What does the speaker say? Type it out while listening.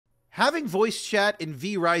Having voice chat in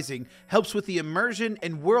vRising helps with the immersion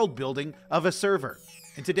and world building of a server.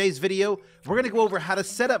 In today's video, we're going to go over how to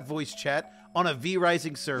set up voice chat on a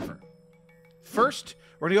vRising server. First,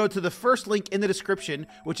 we're going to go to the first link in the description,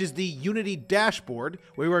 which is the Unity dashboard,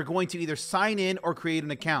 where we're going to either sign in or create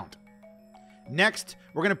an account. Next,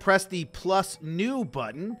 we're going to press the plus new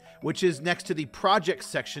button, which is next to the project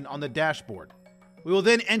section on the dashboard. We will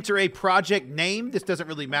then enter a project name. This doesn't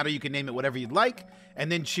really matter. You can name it whatever you'd like,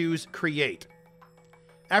 and then choose create.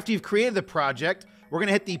 After you've created the project, we're going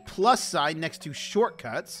to hit the plus sign next to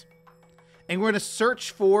shortcuts, and we're going to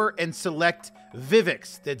search for and select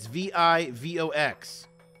Vivox. That's VIVOX.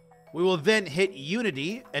 We will then hit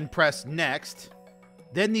Unity and press next.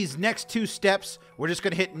 Then these next two steps, we're just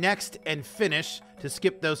going to hit next and finish to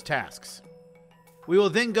skip those tasks. We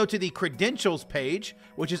will then go to the credentials page,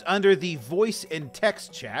 which is under the voice and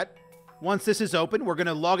text chat. Once this is open, we're going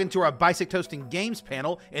to log into our Bisect Hosting Games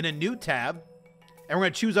panel in a new tab, and we're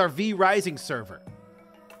going to choose our vRising server.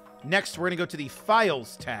 Next, we're going to go to the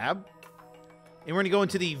Files tab, and we're going to go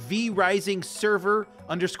into the vRising server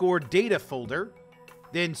 _ data folder,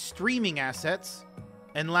 then Streaming Assets,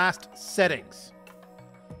 and last, Settings.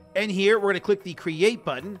 And here, we're going to click the Create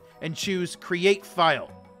button and choose Create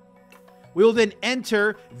File. We will then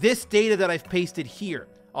enter this data that I've pasted here.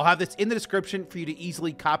 I'll have this in the description for you to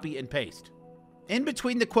easily copy and paste. In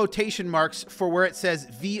between the quotation marks for where it says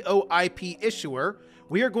VOIPIssuer,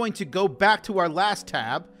 we are going to go back to our last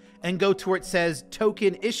tab and go to where it says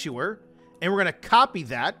Token Issuer, and we're going to copy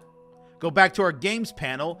that, go back to our Games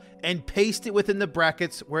panel, and paste it within the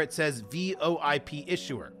brackets where it says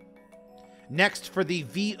VOIPIssuer. Next, for the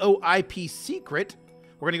VOIPSecret,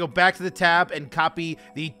 we're going to go back to the tab and copy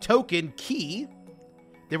the token key.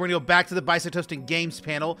 Then we're going to go back to the Bisect Hosting Games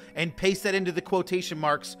panel and paste that into the quotation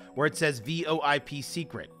marks where it says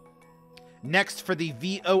VOIPSecret. Next, for the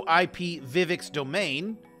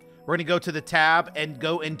VOIPVivoxDomain, we're going to go to the tab and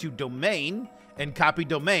go into Domain and copy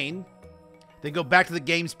Domain. Then go back to the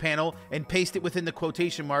Games panel and paste it within the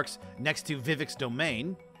quotation marks next to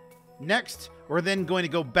VivoxDomain. Next, we're then going to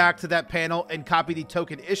go back to that panel and copy the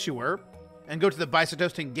token issuer and go to the Bisect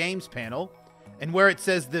Hosting Games panel, and where it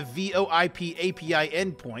says the VOIP API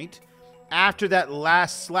endpoint, after that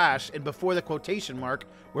last slash and before the quotation mark,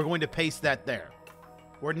 we're going to paste that there.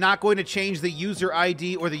 We're not going to change the user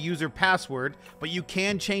ID or the user password, but you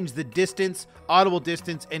can change the distance, audible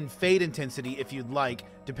distance, and fade intensity if you'd like,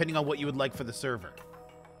 depending on what you would like for the server.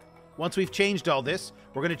 Once we've changed all this,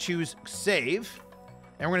 we're going to choose Save,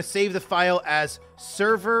 and we're going to save the file as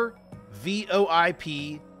server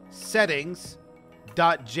VOIP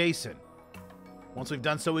settings.json. Once we've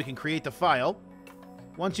done so, we can create the file.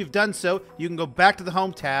 Once you've done so, you can go back to the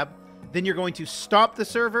Home tab. Then you're going to stop the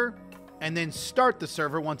server and then start the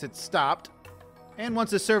server once it's stopped. And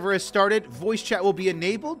once the server is started, voice chat will be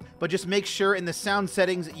enabled, but just make sure in the sound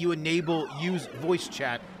settings that you enable use voice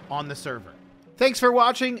chat on the server. Thanks for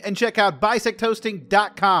watching, and check out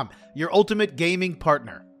bisecthosting.com, your ultimate gaming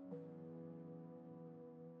partner.